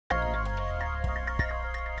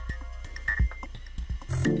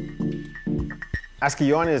Asger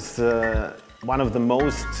Jorn is one of the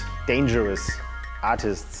most dangerous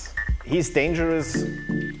artists. He's dangerous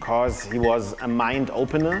because he was a mind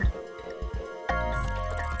opener.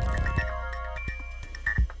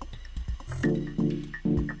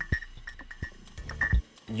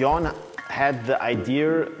 Jorn had the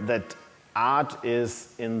idea that art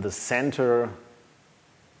is in the center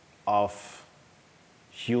of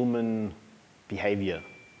human behavior.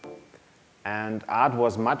 And art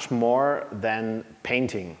was much more than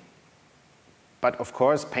painting. But of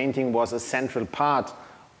course, painting was a central part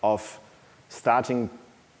of starting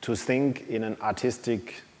to think in an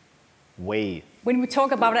artistic way. When we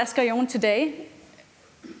talk about Asger Jorn today,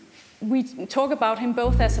 we talk about him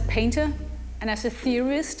both as a painter and as a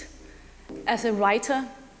theorist, as a writer,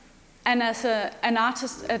 and as an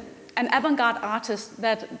artist, an avant-garde artist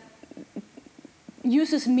that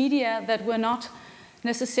uses media that were not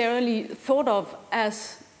necessarily thought of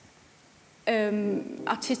as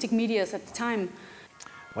artistic medias at the time.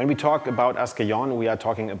 When we talk about Asger Jorn, we are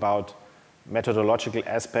talking about methodological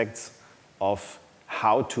aspects of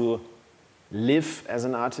how to live as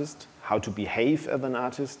an artist, how to behave as an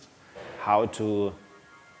artist, how to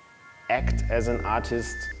act as an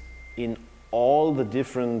artist in all the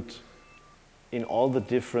different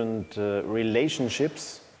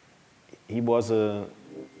relationships. He was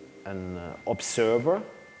an observer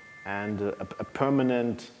and a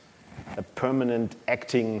permanent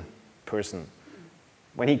acting person.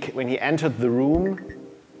 When he entered the room,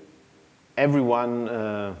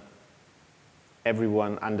 everyone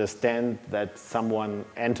understand that someone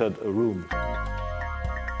entered a room.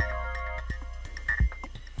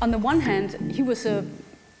 On the one hand, he was a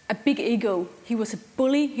big ego. He was a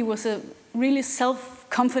bully. He was a really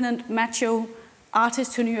self-confident, macho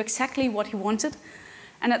artist who knew exactly what he wanted.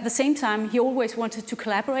 And at the same time, he always wanted to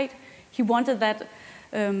collaborate. He wanted that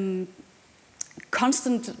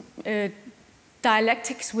constant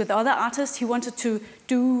dialectics with other artists. He wanted to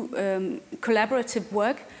do collaborative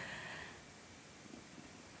work.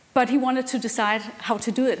 But he wanted to decide how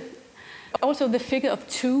to do it. Also, the figure of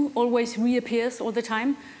two always reappears all the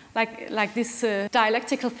time. Like this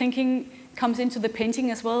dialectical thinking comes into the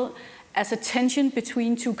painting as well as a tension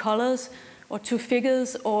between two colors or two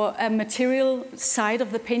figures, or a material side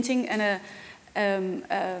of the painting and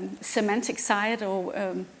a semantic side, or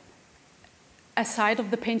a side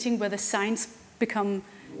of the painting where the signs become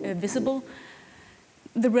visible.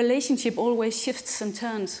 The relationship always shifts and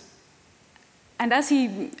turns. And as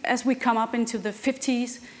we come up into the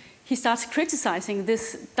 50s, he starts criticizing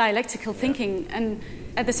this dialectical thinking, and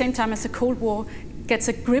at the same time as the Cold War gets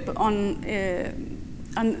a grip on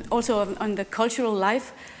also on the cultural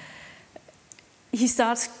life, he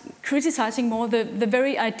starts criticizing more the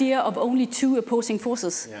very idea of only two opposing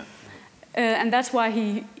forces. Yeah. And that's why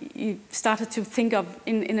he started to think of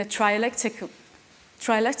in a trialectical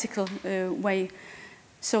way,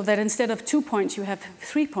 so that instead of 2 points, you have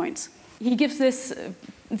 3 points. He gives this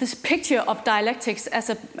picture of dialectics as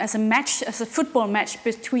a match, as a football match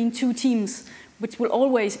between two teams, which will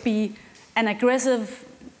always be an aggressive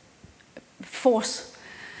force.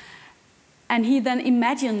 And he then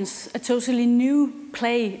imagines a totally new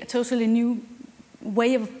play, a totally new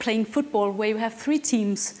way of playing football, where you have 3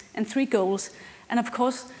 teams and 3 goals. And of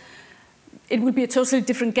course, it will be a totally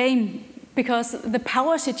different game, because the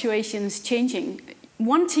power situation is changing.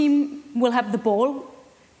 One team will have the ball,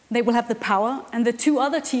 they will have the power, and the 2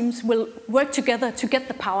 other teams will work together to get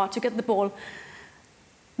the power, to get the ball.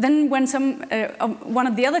 Then when one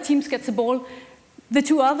of the other teams gets the ball, the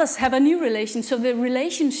 2 others have a new relation, so the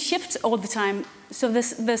relations shift all the time. So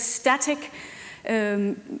the static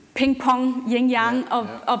ping-pong, yin-yang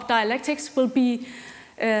of dialectics will be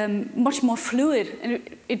much more fluid, and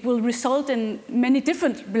it will result in many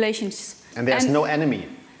different relations. And there's no enemy.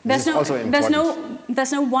 There's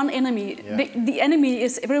no one enemy. Yeah. The enemy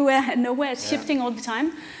is everywhere and nowhere. It's shifting all the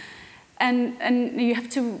time, and you have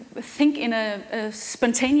to think in a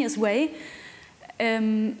spontaneous way.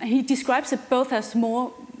 He describes it both as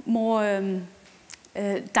more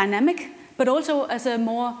dynamic, but also as a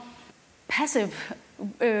more passive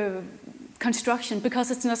construction,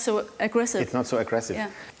 because it's not so aggressive. It's not so aggressive. Yeah.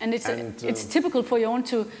 And it's typical for Jorn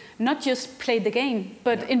to not just play the game,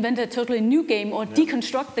 but invent a totally new game, or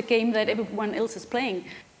deconstruct the game that everyone else is playing.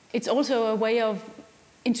 It's also a way of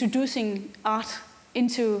introducing art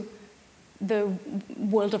into the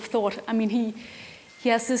world of thought. I mean, he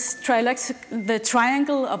has this the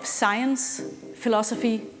triangle of science,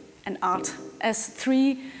 philosophy, and art as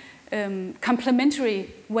 3 complementary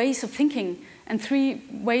ways of thinking, and 3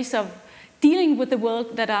 ways of dealing with the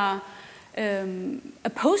world that are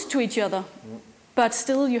opposed to each other. but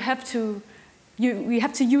still you have to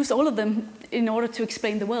use all of them in order to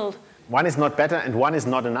explain the world. One is not better and one is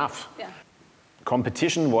not enough. Yeah.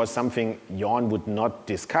 Competition was something Jorn would not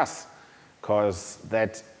discuss, because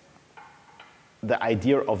that the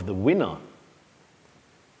idea of the winner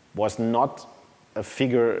was not a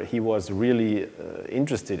figure he was really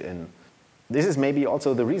interested in. This is maybe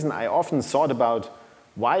also the reason I often thought about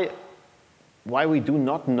why we do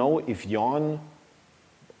not know if Jorn,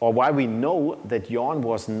 or why we know that Jorn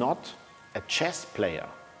was not a chess player.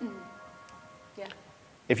 Mm. Yeah.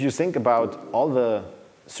 If you think about all the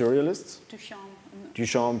surrealists,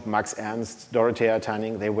 Duchamp, Max Ernst, Dorothea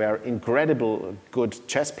Tanning, they were incredible good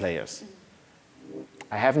chess players. Mm.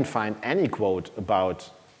 I haven't found any quote about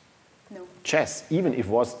chess, even if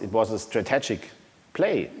it was a strategic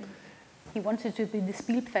play. Mm. He wanted to be the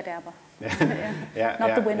Spielverderber, yeah,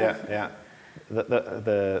 not the winner. Yeah.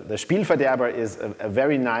 The Spielverderber is a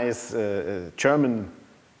very nice German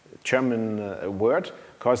word,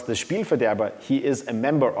 because the Spielverderber, he is a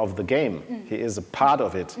member of the game. Mm. He is a part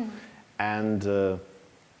of it. Mm.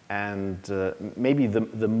 And maybe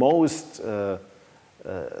the most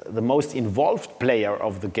involved player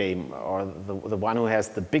of the game, or the one who has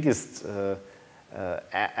the biggest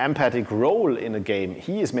empathic role in a game,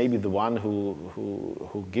 he is maybe the one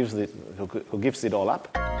who gives it all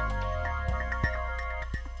up.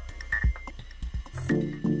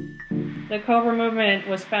 The Cobra movement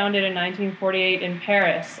was founded in 1948 in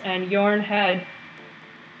Paris, and Jorn had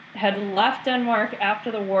left Denmark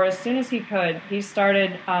after the war as soon as he could. He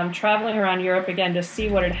started traveling around Europe again to see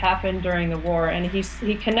what had happened during the war, and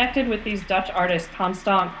he connected with these Dutch artists,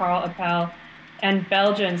 Constant, Karl Appel, and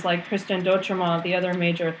Belgians like Christian Dotremont, the other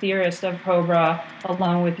major theorist of Cobra,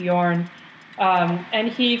 along with Jorn. And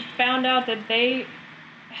he found out that they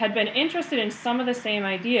had been interested in some of the same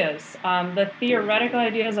ideas. The theoretical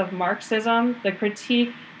ideas of Marxism, the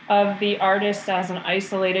critique of the artist as an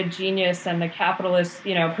isolated genius and the capitalist,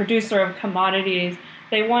 producer of commodities.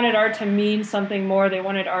 They wanted art to mean something more. They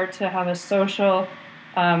wanted art to have a social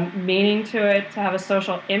meaning to it, to have a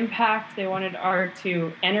social impact. They wanted art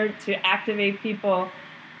to activate people.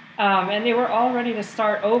 And they were all ready to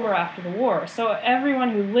start over after the war. So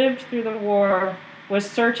everyone who lived through the war was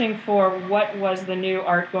searching for what was the new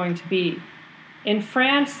art going to be. In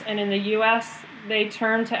France and in the US, they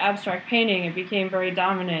turned to abstract painting. It became very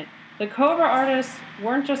dominant. The Cobra artists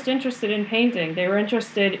weren't just interested in painting. They were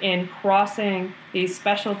interested in crossing these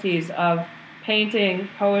specialties of painting,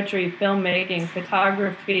 poetry, filmmaking,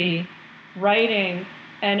 photography, writing,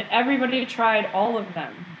 and everybody tried all of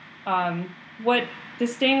them. What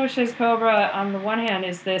distinguishes Cobra on the one hand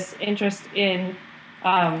is this interest in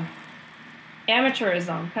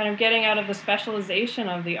amateurism, kind of getting out of the specialization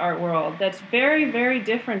of the art world. That's very, very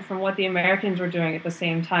different from what the Americans were doing at the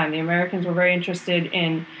same time. The Americans were very interested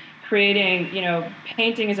in creating,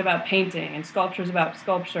 painting is about painting and sculpture is about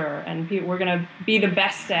sculpture, and we're going to be the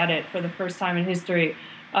best at it for the first time in history.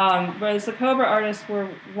 Whereas the Cobra artists were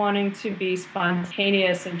wanting to be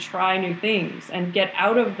spontaneous and try new things and get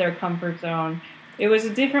out of their comfort zone. It was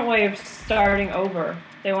a different way of starting over.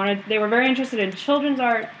 They were very interested in children's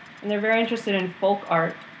art, and they're very interested in folk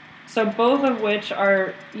art. So both of which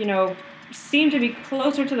are, seem to be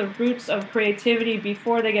closer to the roots of creativity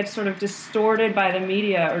before they get sort of distorted by the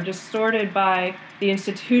media or distorted by the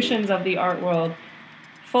institutions of the art world.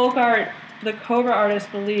 Folk art, the Cobra artists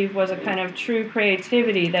believe, was a kind of true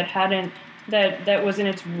creativity that was in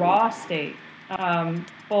its raw state.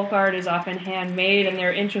 Folk art is often handmade, and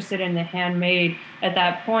they're interested in the handmade at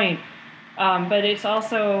that point. But it's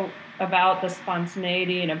also about the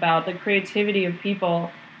spontaneity and about the creativity of people.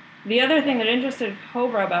 The other thing that interested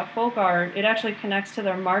Cobra about folk art, it actually connects to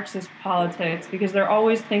their Marxist politics, because they're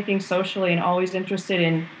always thinking socially and always interested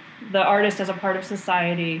in the artist as a part of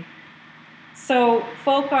society. So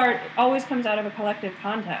folk art always comes out of a collective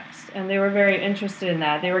context, and they were very interested in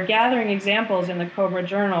that. They were gathering examples in the Cobra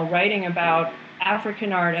Journal, writing about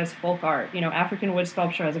African art as folk art, African wood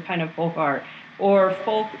sculpture as a kind of folk art, or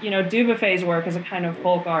folk, Dubuffet's work as a kind of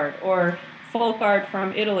folk art, or folk art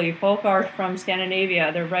from Italy, folk art from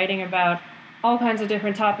Scandinavia. They're writing about all kinds of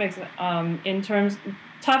different topics,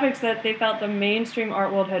 topics that they felt the mainstream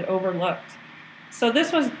art world had overlooked. So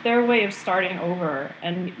this was their way of starting over.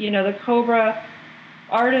 And, the Cobra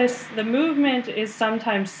artists, the movement is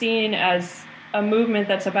sometimes seen as a movement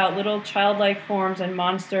that's about little childlike forms and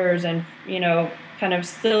monsters and, kind of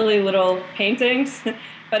silly little paintings.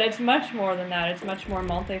 But it's much more than that. It's much more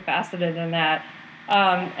multifaceted than that.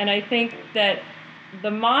 And I think that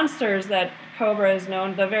the monsters that Cobra is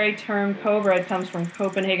known, the very term Cobra, it comes from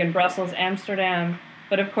Copenhagen, Brussels, Amsterdam.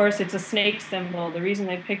 But of course, it's a snake symbol. The reason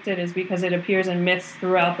they picked it is because it appears in myths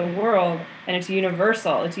throughout the world, and it's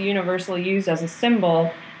universal. It's universally used as a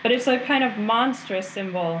symbol, but it's a kind of monstrous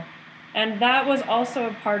symbol. And that was also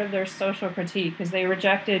a part of their social critique, because they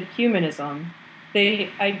rejected humanism. The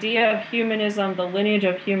idea of humanism, the lineage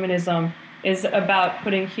of humanism, is about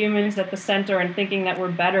putting humans at the center and thinking that we're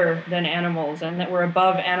better than animals and that we're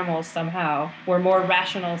above animals somehow. We're more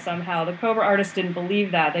rational somehow. The Cobra artists didn't believe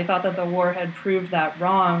that. They thought that the war had proved that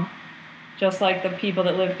wrong. Just like the people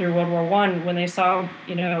that lived through World War I, when they saw,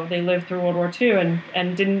 they lived through World War II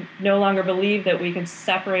and didn't no longer believe that we could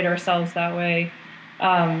separate ourselves that way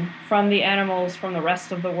from the animals, from the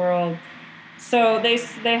rest of the world. So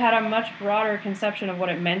they had a much broader conception of what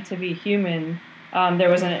it meant to be human. There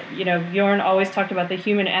was Jorn always talked about the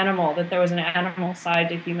human animal, that there was an animal side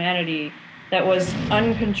to humanity that was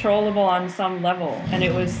uncontrollable on some level, and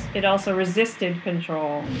it also resisted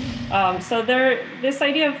control. So this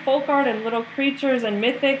idea of folk art and little creatures and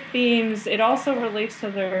mythic themes, it also relates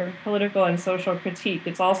to their political and social critique.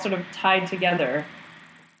 It's all sort of tied together.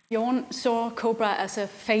 Jorn saw Cobra as a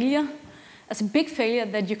failure, as a big failure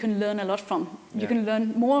that you can learn a lot from. You can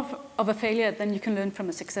learn more of a failure than you can learn from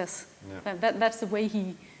a success. Yeah. That's the way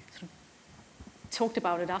he sort of talked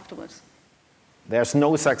about it afterwards. There's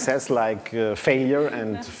no success like failure,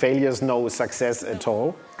 and failure's no success at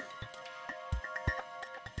all.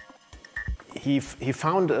 He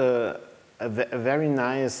found a very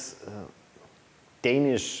nice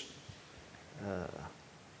Danish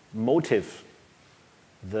motive,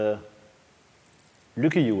 the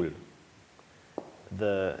Lykkehjul.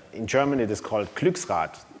 In German it is called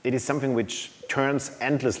Glücksrad. It is something which turns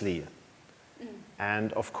endlessly.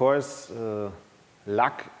 And of course,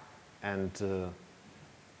 luck and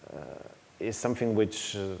is something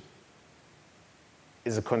which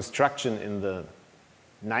is a construction in the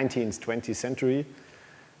 19th, 20th century,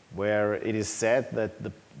 where it is said that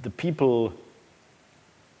the people,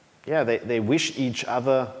 they wish each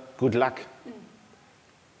other good luck.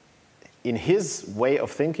 In his way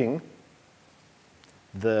of thinking,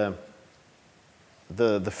 the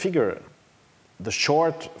figure, the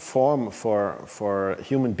short form for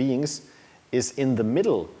human beings is in the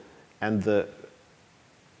middle, and the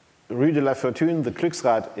Rue de la Fortune, the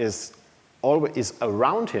Glücksrad, is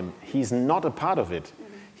around him. He's not a part of it.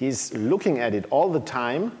 He's looking at it all the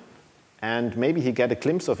time, and maybe he get a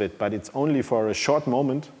glimpse of it, but it's only for a short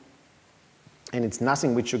moment, and it's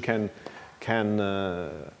nothing which you can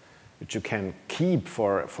keep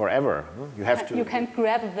forever. You have to. You can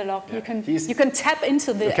grab the lock. Yeah. You can tap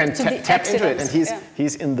into the. You can tap into it, and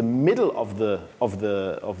he's in the middle of the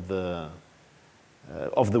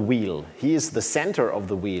wheel. He is the center of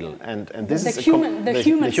the wheel, and this is the human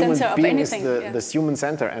center of anything. The human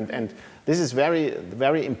center, and this is very,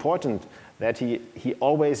 very important, that he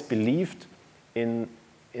always believed in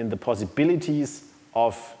the possibilities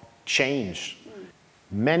of change.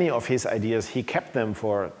 Many of his ideas, he kept them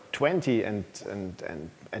for 20 and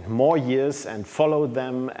more years and followed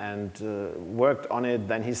them and worked on it.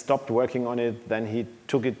 Then he stopped working on it. Then he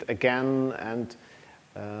took it again, and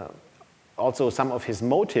also some of his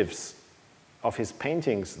motives of his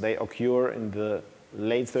paintings, they occur in the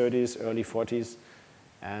late 30s, early 40s.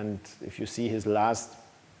 And if you see his last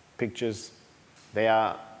pictures, they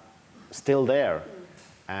are still there.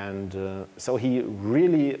 And so he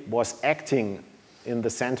really was acting in the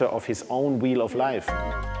center of his own wheel of life.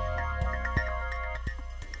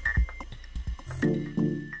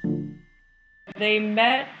 They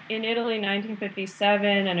met in Italy in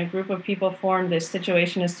 1957, and a group of people formed this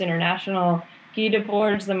Situationist International. Guy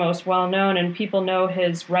Debord's the most well-known, and people know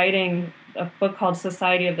his writing, a book called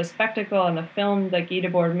Society of the Spectacle, and the film that Guy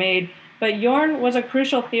Debord made. But Jorn was a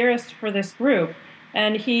crucial theorist for this group,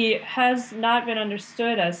 and he has not been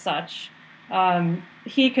understood as such.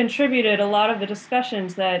 He contributed a lot of the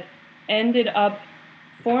discussions that ended up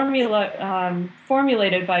formulated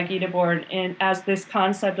by Guy Debord as this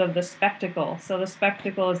concept of the spectacle. So the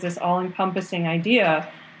spectacle is this all-encompassing idea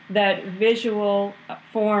that visual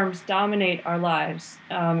forms dominate our lives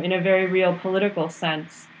in a very real political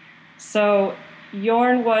sense. So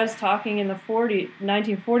Jorn was talking in the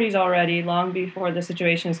 1940s already, long before the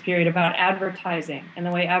Situationist period, about advertising and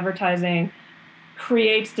the way advertising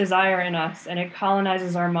creates desire in us and it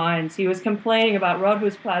colonizes our minds. He was complaining about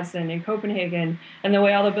Rådhuspladsen in Copenhagen and the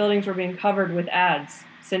way all the buildings were being covered with ads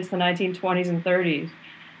since the 1920s and 30s.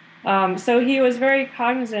 So he was very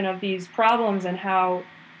cognizant of these problems and how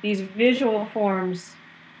these visual forms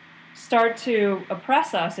start to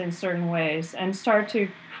oppress us in certain ways and start to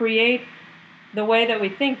create the way that we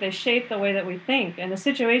think. They shape the way that we think. And the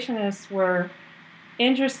Situationists were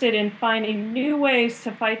interested in finding new ways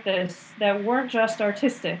to fight this that weren't just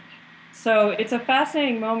artistic. So it's a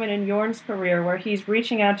fascinating moment in Jorn's career where he's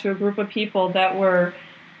reaching out to a group of people that were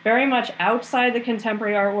very much outside the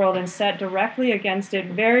contemporary art world and set directly against it,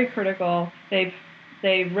 very critical.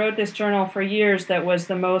 They wrote this journal for years that was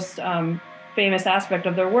the most famous aspect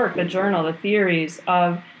of their work, the journal, the theories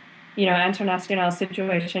of, International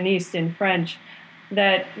Situationniste in French,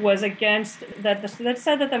 that was against, that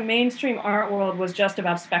said that the mainstream art world was just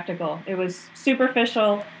about spectacle. It was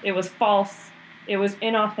superficial, it was false, it was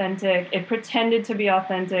inauthentic, it pretended to be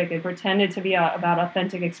authentic, it pretended to be about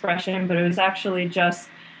authentic expression, but it was actually just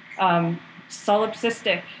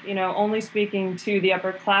solipsistic, only speaking to the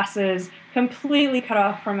upper classes, completely cut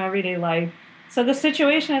off from everyday life. So the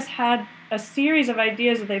Situationists had a series of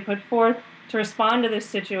ideas that they put forth to respond to this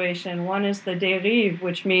situation. One is the dérive,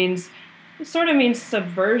 which sort of means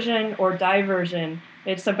subversion or diversion.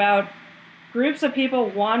 It's about groups of people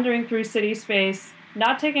wandering through city space,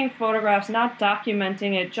 not taking photographs, not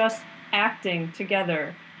documenting it, just acting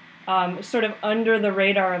together, sort of under the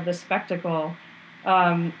radar of the spectacle.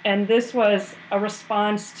 And this was a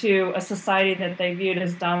response to a society that they viewed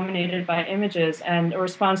as dominated by images, and a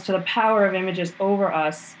response to the power of images over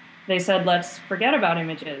us. They said, let's forget about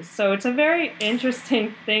images. So it's a very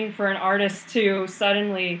interesting thing for an artist to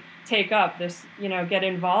suddenly take up, this, get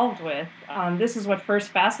involved with. This is what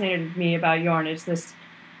first fascinated me about Jorn, is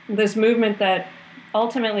this movement that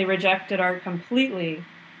ultimately rejected art completely.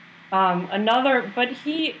 But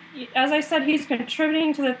he, as I said, he's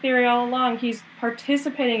contributing to the theory all along. He's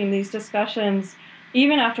participating in these discussions.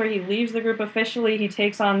 Even after he leaves the group officially, he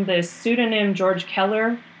takes on this pseudonym George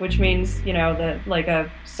Keller, which means, like a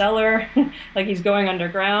cellar, like he's going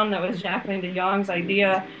underground. That was Jacqueline de Jong's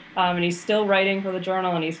idea. And he's still writing for the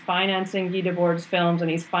journal, and he's financing Guy Debord's films, and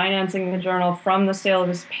he's financing the journal from the sale of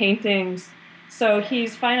his paintings. So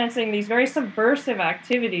he's financing these very subversive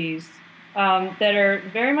activities that are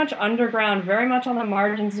very much underground, very much on the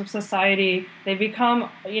margins of society. They become,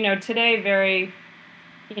 today very,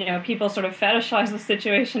 people sort of fetishize the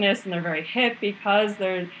Situationists, and they're very hip because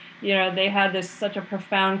they're, they had such a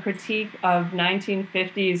profound critique of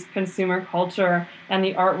 1950s consumer culture and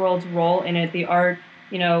the art world's role in it. The art,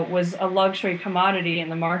 was a luxury commodity in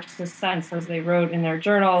the Marxist sense, as they wrote in their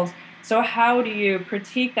journals. So how do you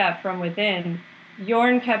critique that from within?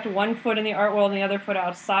 Jorn kept one foot in the art world and the other foot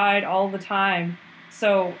outside all the time.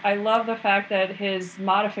 So I love the fact that his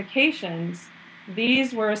modifications,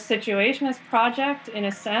 these were a Situationist project in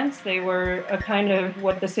a sense. They were a kind of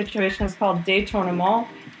what the Situationists called détournement,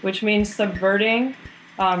 which means subverting,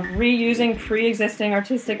 reusing pre-existing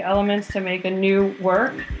artistic elements to make a new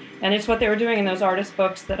work. And it's what they were doing in those artist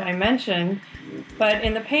books that I mentioned. But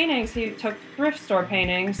in the paintings, he took thrift store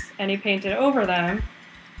paintings and he painted over them.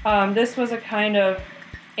 This was a kind of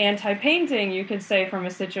anti-painting, you could say, from a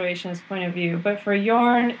Situationist point of view. But for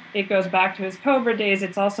Jorn, it goes back to his Cobra days.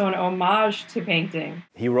 It's also an homage to painting.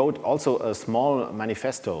 He wrote also a small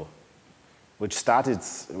manifesto, which starts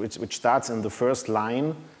in the first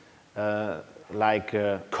line,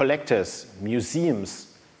 collectors, museums,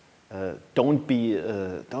 don't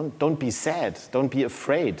be sad, don't be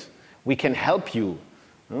afraid. We can help you.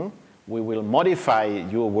 We will modify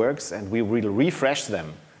your works and we will refresh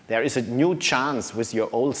them. There is a new chance with your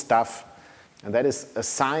old stuff. And that is a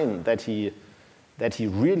sign that he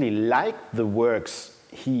really liked the works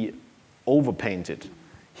he overpainted.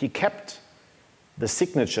 He kept the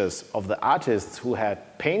signatures of the artists who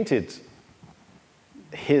had painted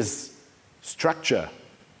his structure.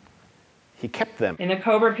 He kept them. In the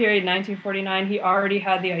Cobra period, 1949, he already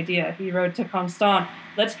had the idea. He wrote to Constant,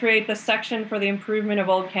 let's create the section for the improvement of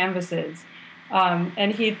old canvases.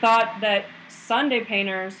 And he thought that Sunday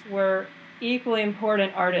painters were equally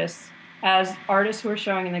important artists as artists who were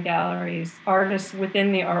showing in the galleries, artists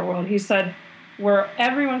within the art world. He said, where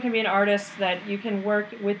everyone can be an artist, that you can work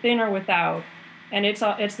within or without. And it's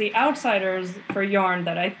the outsiders for Jorn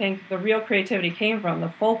that I think the real creativity came from, the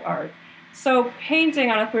folk art. So painting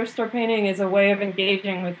on a thrift store painting is a way of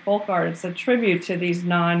engaging with folk art. It's a tribute to these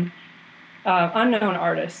unknown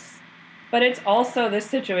artists. But it's also this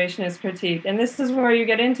Situationist critique. And this is where you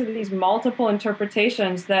get into these multiple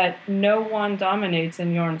interpretations that no one dominates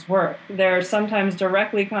in Jorn's work. They're sometimes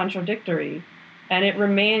directly contradictory. And it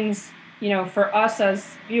remains, for us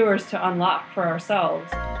as viewers to unlock for ourselves.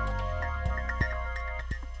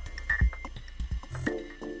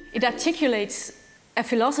 It articulates a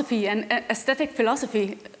philosophy, an aesthetic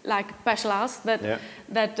philosophy, like Bachelar's,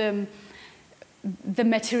 that the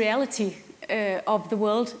materiality of the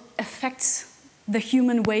world affects the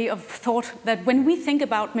human way of thought. That when we think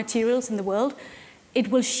about materials in the world, it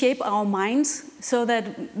will shape our minds so that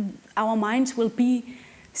our minds will be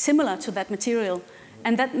similar to that material.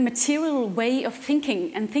 And that material way of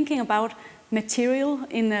thinking and thinking about material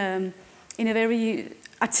in a very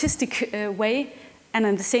artistic way, and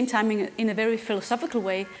at the same time in a very philosophical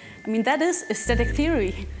way, I mean, that is aesthetic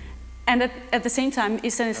theory. And at the same time,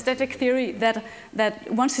 it's an aesthetic theory that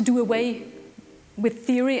wants to do away with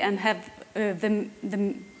theory and have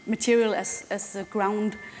the material as the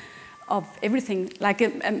ground of everything, like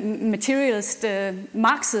a materialist,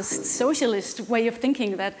 Marxist, socialist way of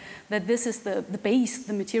thinking that this is the base,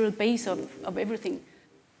 the material base of everything.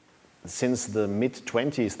 Since the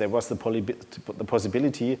mid-20s, there was the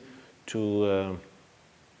possibility to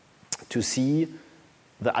see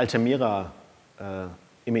the Altamira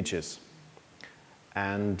images.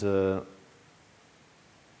 And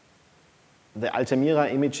the Altamira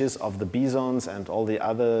images of the bisons and all the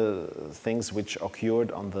other things which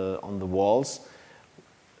occurred on the walls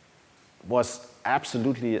was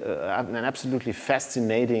absolutely an absolutely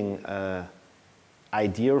fascinating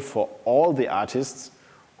idea for all the artists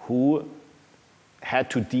who had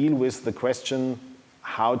to deal with the question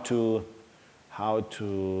how to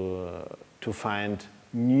find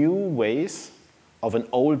new ways of an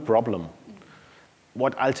old problem.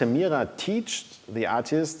 What Altamira taught the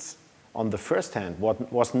artists on the first hand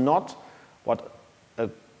was not what a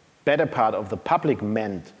better part of the public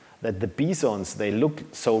meant, that the bisons, they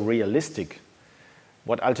looked so realistic.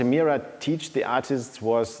 What Altamira taught the artists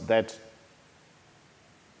was that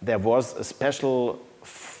there was a special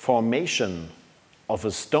formation of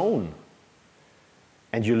a stone,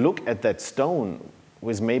 and you look at that stone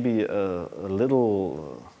with maybe a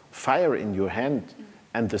little fire in your hand,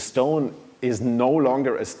 and the stone is no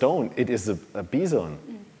longer a stone, it is a bison.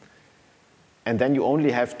 And then you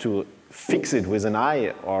only have to fix it with an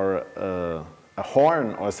eye or a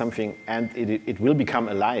horn or something, and it will become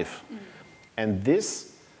alive. And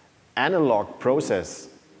this analog process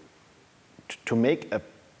to make a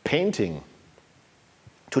painting,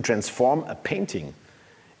 to transform a painting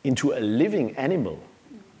into a living animal,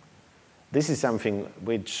 this is something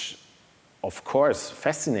which, of course,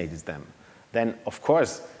 fascinates them. Then, of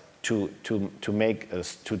course, to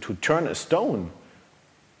turn a stone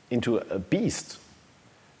into a beast,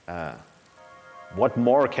 what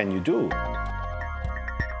more can you do?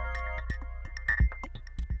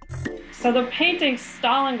 So the painting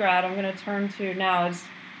Stalingrad I'm going to turn to now is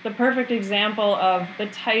the perfect example of the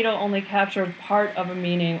title only captured part of a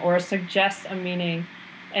meaning or suggests a meaning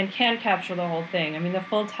and can't capture the whole thing. I mean, the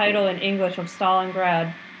full title in English of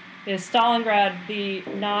Stalingrad is Stalingrad,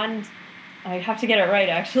 I have to get it right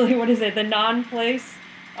actually, what is it? The non-place,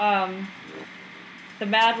 the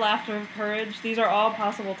mad laughter of courage. These are all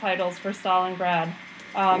possible titles for Stalingrad.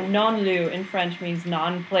 Non-lieu in French means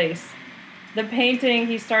non-place. The painting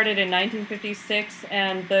he started in 1956,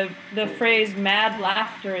 and the phrase mad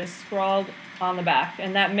laughter is scrawled on the back,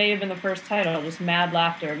 and that may have been the first title, just mad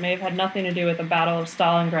laughter. It may have had nothing to do with the Battle of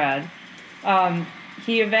Stalingrad.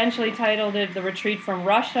 He eventually titled it The Retreat from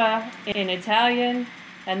Russia in Italian,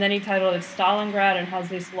 and then he titled it Stalingrad and has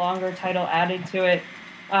this longer title added to it.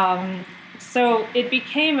 So it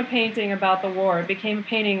became a painting about the war. It became a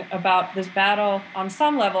painting about this battle, on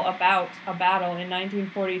some level about a battle in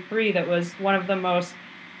 1943 that was one of the most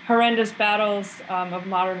horrendous battles of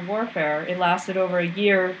modern warfare. It lasted over a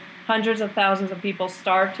year. Hundreds of thousands of people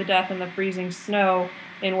starved to death in the freezing snow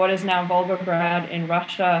in what is now Volgograd in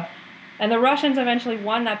Russia. And the Russians eventually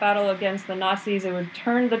won that battle against the Nazis. It would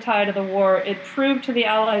turn the tide of the war. It proved to the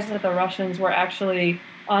Allies that the Russians were actually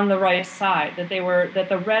on the right side, that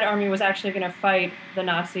the Red Army was actually going to fight the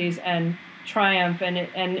Nazis and triumph, and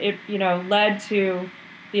it led to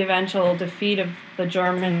the eventual defeat of the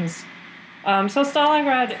Germans. So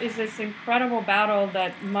Stalingrad is this incredible battle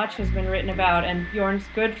that much has been written about, and Jorn's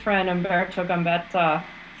good friend Umberto Gambetta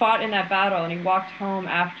fought in that battle, and he walked home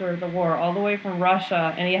after the war all the way from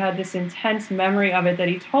Russia, and he had this intense memory of it that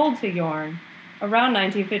he told to Jorn around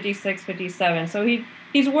 1956-57. So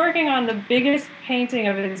he's working on the biggest painting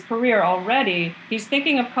of his career already. He's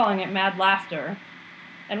thinking of calling it Mad Laughter.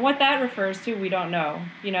 And what that refers to, we don't know.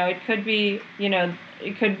 It could be,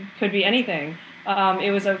 it could be anything.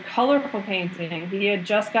 It was a colorful painting. He had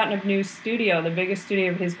just gotten a new studio, the biggest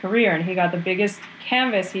studio of his career, and he got the biggest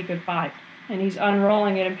canvas he could find. And he's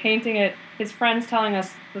unrolling it and painting it. His friend's telling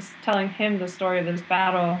him the story of this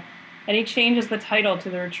battle. And he changes the title to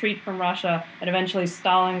The Retreat from Russia and eventually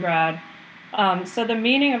Stalingrad. So the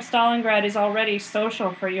meaning of Stalingrad is already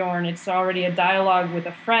social for Jorn. It's already a dialogue with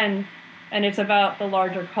a friend, and it's about the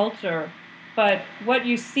larger culture. But what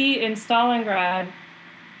you see in Stalingrad,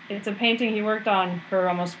 it's a painting he worked on for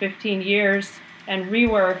almost 15 years. and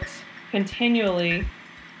reworked continually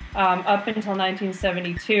up until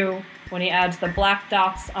 1972, when he adds the black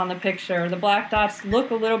dots on the picture. The black dots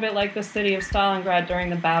look a little bit like the city of Stalingrad during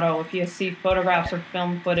the battle. If you see photographs or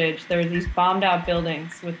film footage, there are these bombed out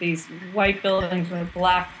buildings with these white buildings with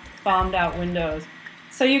black bombed out windows.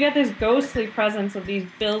 So you get this ghostly presence of these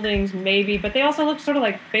buildings, maybe, but they also look sort of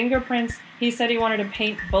like fingerprints. He said he wanted to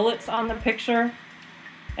paint bullets on the picture,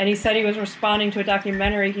 and he said he was responding to a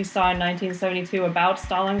documentary he saw in 1972 about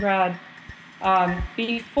Stalingrad.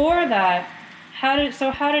 Before that, how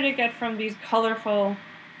did it get from these colorful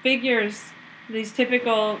figures, these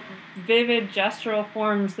typical vivid gestural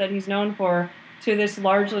forms that he's known for, to this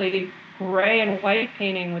largely gray and white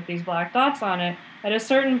painting with these black dots on it? At a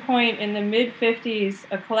certain point in the mid-50s,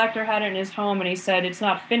 a collector had it in his home, and he said, "It's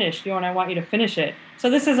not finished, Jorn, I want you to finish it." So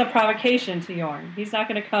this is a provocation to Jorn. He's not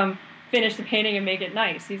going to come finish the painting and make it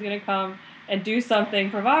nice. He's going to come and do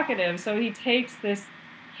something provocative. So he takes this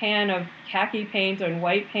can of khaki paint and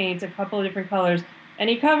white paint, a couple of different colors, and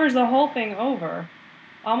he covers the whole thing over,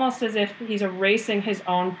 almost as if he's erasing his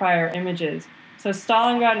own prior images. So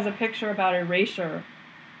Stalingrad is a picture about erasure.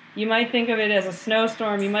 You might think of it as a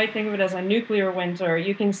snowstorm, you might think of it as a nuclear winter.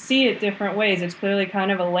 You can see it different ways. It's clearly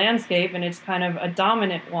kind of a landscape, and it's kind of a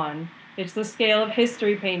dominant one. It's the scale of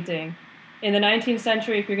history painting. In the 19th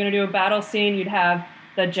century, if you're going to do a battle scene, you'd have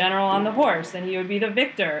the general on the horse, and he would be the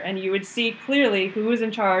victor, and you would see clearly who is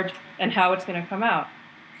in charge and how it's going to come out.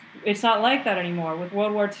 It's not like that anymore. With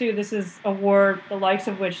World War II, this is a war the likes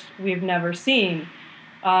of which we've never seen.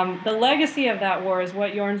 The legacy of that war is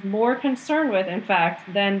what Jorn's more concerned with, in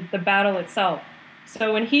fact, than the battle itself.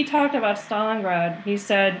 So when he talked about Stalingrad, he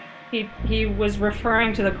said he was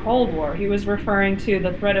referring to the Cold War. He was referring to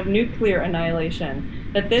the threat of nuclear annihilation,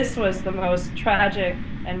 that this was the most tragic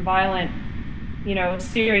and violent,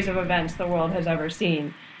 series of events the world has ever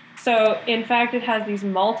seen. So, in fact, it has these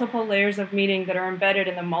multiple layers of meaning that are embedded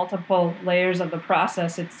in the multiple layers of the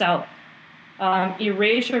process itself.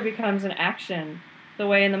 Erasure becomes an action. The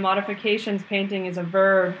way in the modifications painting is a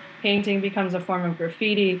verb, painting becomes a form of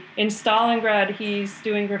graffiti. In Stalingrad, he's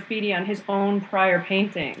doing graffiti on his own prior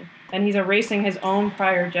painting, and he's erasing his own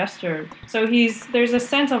prior gesture. So there's a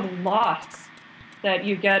sense of loss that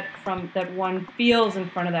you get from that one feels in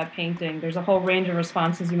front of that painting. There's a whole range of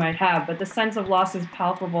responses you might have, but the sense of loss is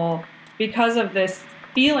palpable because of this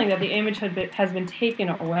feeling that the image has been taken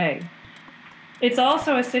away. It's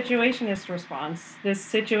also a situationist response, this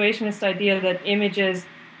situationist idea that images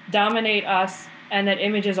dominate us and that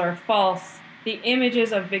images are false. The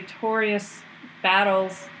images of victorious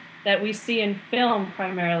battles that we see in film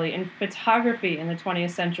primarily, in photography in the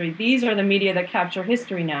 20th century, these are the media that capture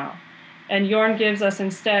history now. And Jorn gives us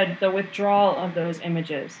instead the withdrawal of those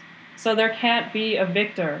images. So there can't be a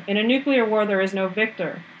victor. In a nuclear war, there is no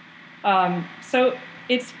victor. So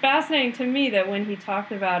it's fascinating to me that when he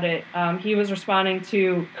talked about it, he was responding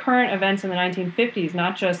to current events in the 1950s,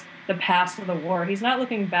 not just the past of the war. He's not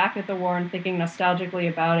looking back at the war and thinking nostalgically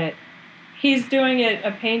about it. He's doing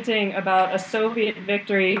a painting about a Soviet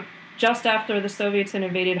victory just after the Soviets had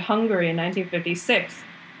invaded Hungary in 1956.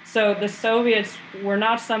 So the Soviets were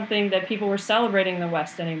not something that people were celebrating in the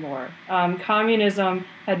West anymore. Communism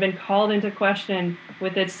had been called into question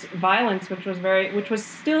with its violence, which was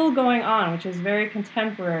still going on, which is very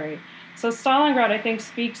contemporary. So Stalingrad, I think,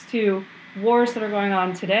 speaks to wars that are going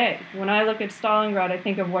on today. When I look at Stalingrad, I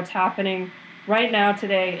think of what's happening right now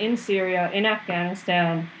today in Syria, in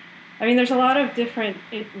Afghanistan. I mean, there's a lot of different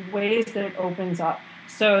ways that it opens up.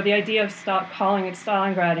 So the idea of calling it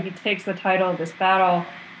Stalingrad, he takes the title of this battle,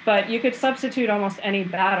 but you could substitute almost any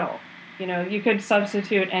battle. You could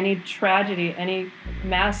substitute any tragedy, any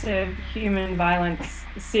massive human violence,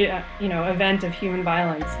 event of human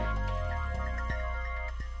violence.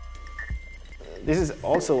 This is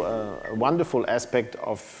also a wonderful aspect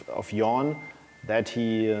of Jorn, that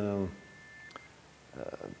he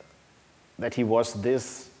was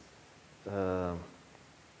this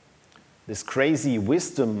crazy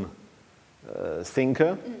wisdom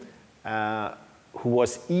thinker. Who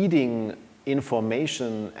was eating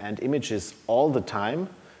information and images all the time,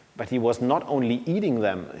 but he was not only eating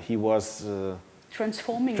them, he was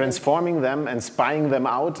transforming them and spying them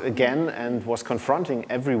out again, and was confronting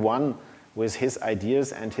everyone with his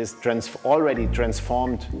ideas and his already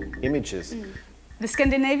transformed images. The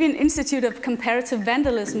Scandinavian Institute of Comparative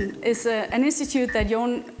Vandalism is an institute that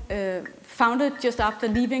Jorn founded just after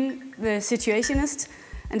leaving the Situationists,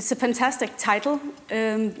 and it's a fantastic title.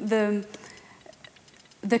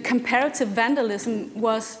 The comparative vandalism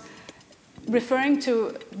was referring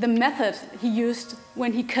to the method he used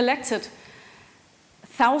when he collected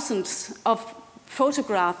thousands of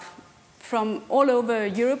photographs from all over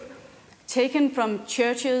Europe, taken from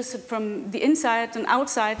churches, from the inside and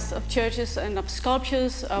outsides of churches, and of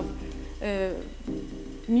sculptures, of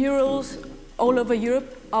murals all over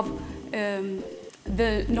Europe, of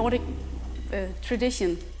the Nordic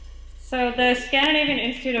tradition. So the Scandinavian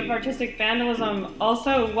Institute of Artistic Vandalism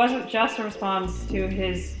also wasn't just a response to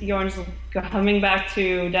Jorn's coming back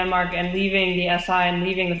to Denmark and leaving the SI and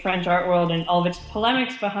leaving the French art world and all of its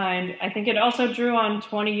polemics behind. I think it also drew on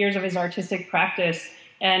 20 years of his artistic practice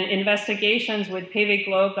and investigations with P.V.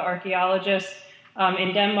 Globe, the archaeologist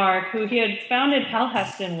in Denmark, who he had founded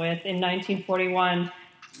Halhesten with in 1941.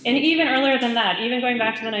 And even earlier than that, even going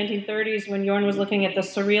back to the 1930s when Jorn was looking at the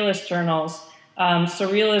Surrealist journals,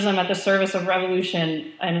 Surrealism at the Service of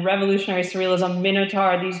Revolution and Revolutionary Surrealism,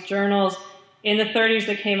 Minotaur, these journals in the 30s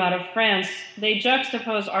that came out of France, they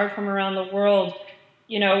juxtaposed art from around the world,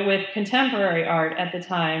 you know, with contemporary art at the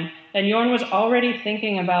time. And Jorn was already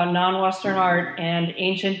thinking about non-Western art and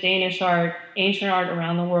ancient Danish art, ancient art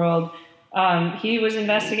around the world. He was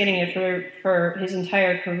investigating it for his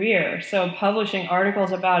entire career, so publishing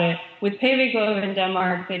articles about it. With P.V. Globe in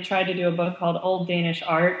Denmark, they tried to do a book called Old Danish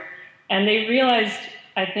Art, and they realized,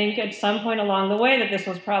 I think, at some point along the way that this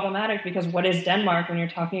was problematic because what is Denmark when you're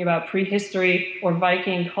talking about prehistory or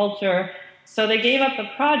Viking culture? So they gave up the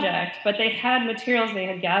project, but they had materials they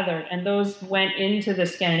had gathered, and those went into the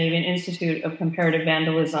Scandinavian Institute of Comparative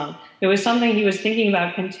Vandalism. It was something he was thinking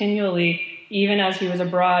about continually, even as he was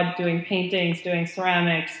abroad doing paintings, doing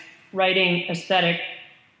ceramics, writing aesthetic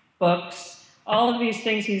books, all of these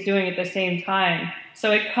things he's doing at the same time.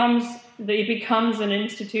 So it becomes an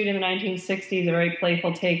institute in the 1960s, a very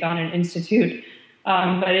playful take on an institute,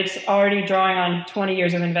 but it's already drawing on 20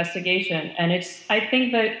 years of investigation. And I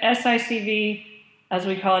think that SICV, as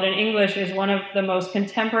we call it in English, is one of the most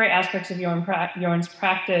contemporary aspects of Jorn's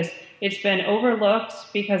practice. It's been overlooked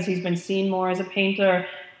because he's been seen more as a painter,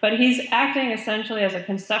 but he's acting essentially as a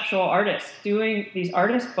conceptual artist, doing these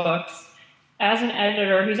artist books. As an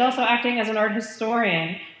editor, he's also acting as an art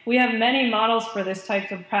historian. We have many models for this type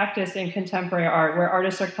of practice in contemporary art, where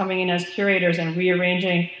artists are coming in as curators and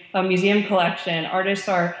rearranging a museum collection. Artists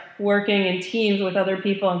are working in teams with other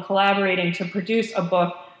people and collaborating to produce a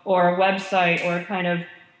book or a website or a kind of,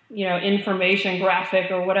 you know, information graphic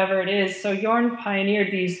or whatever it is. So Jorn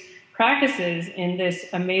pioneered these practices in this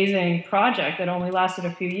amazing project that only lasted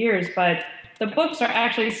a few years, but the books are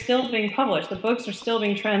actually still being published. The books are still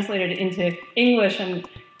being translated into English, and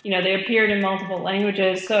you know, they appeared in multiple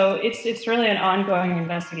languages, so it's really an ongoing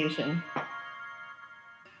investigation.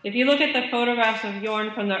 If you look at the photographs of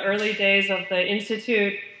Jorn from the early days of the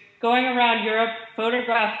Institute, going around Europe,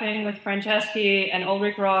 photographing with Kurczynski and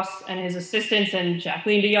Ulrich Ross and his assistants and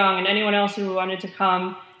Jacqueline de Jong and anyone else who wanted to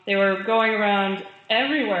come, they were going around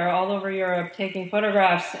everywhere, all over Europe, taking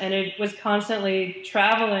photographs, and it was constantly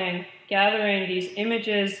traveling, gathering these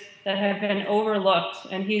images that have been overlooked.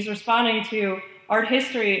 And he's responding to art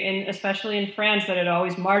history, especially in France, that had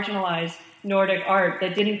always marginalized Nordic art,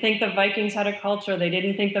 that didn't think the Vikings had a culture, they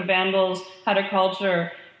didn't think the Vandals had a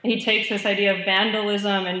culture. He takes this idea of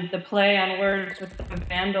vandalism and the play on words with the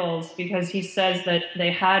Vandals, because he says that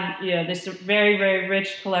they had, you know, this very, very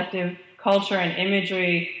rich collective culture and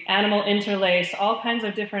imagery, animal interlace, all kinds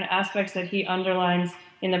of different aspects that he underlines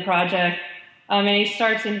in the project. And he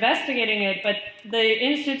starts investigating it, but the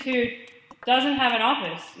Institute doesn't have an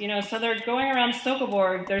office, you know, so they're going around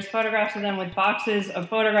Silkeborg. There's photographs of them with boxes of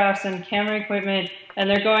photographs and camera equipment, and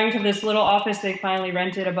they're going to this little office they finally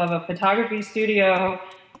rented above a photography studio,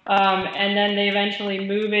 and then they eventually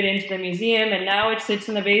move it into the museum, and now it sits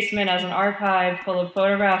in the basement as an archive full of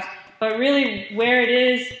photographs. But really, where it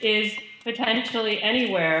is potentially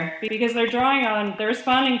anywhere, because they're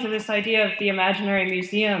responding to this idea of the imaginary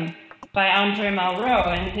museum by André Malraux,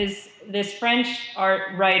 and this French art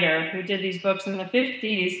writer who did these books in the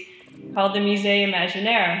 50s called the Musée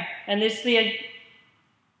Imaginaire. And it's the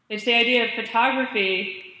idea of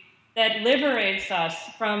photography that liberates us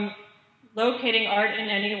from locating art in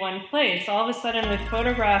any one place. All of a sudden, with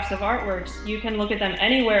photographs of artworks, you can look at them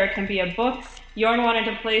anywhere. It can be a book. Jorn wanted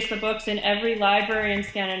to place the books in every library in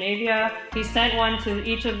Scandinavia. He sent one to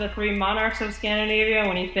each of the 3 monarchs of Scandinavia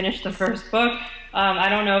when he finished the first book. I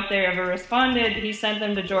don't know if they ever responded. He sent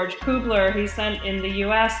them to George Kugler. He sent in the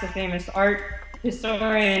US, the famous art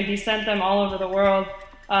historian, he sent them all over the world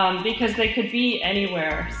because they could be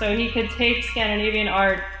anywhere. So he could take Scandinavian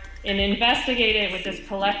art and investigate it with this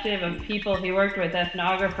collective of people he worked with,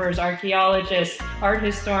 ethnographers, archaeologists, art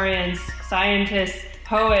historians, scientists,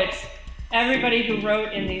 poets, everybody who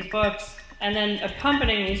wrote in these books, and then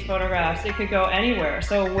accompanying these photographs, it could go anywhere.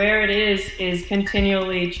 So where it is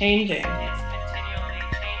continually changing.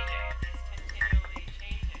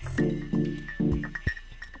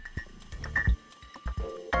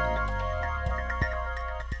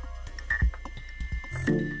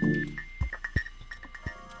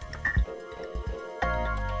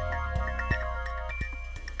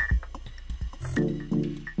 you.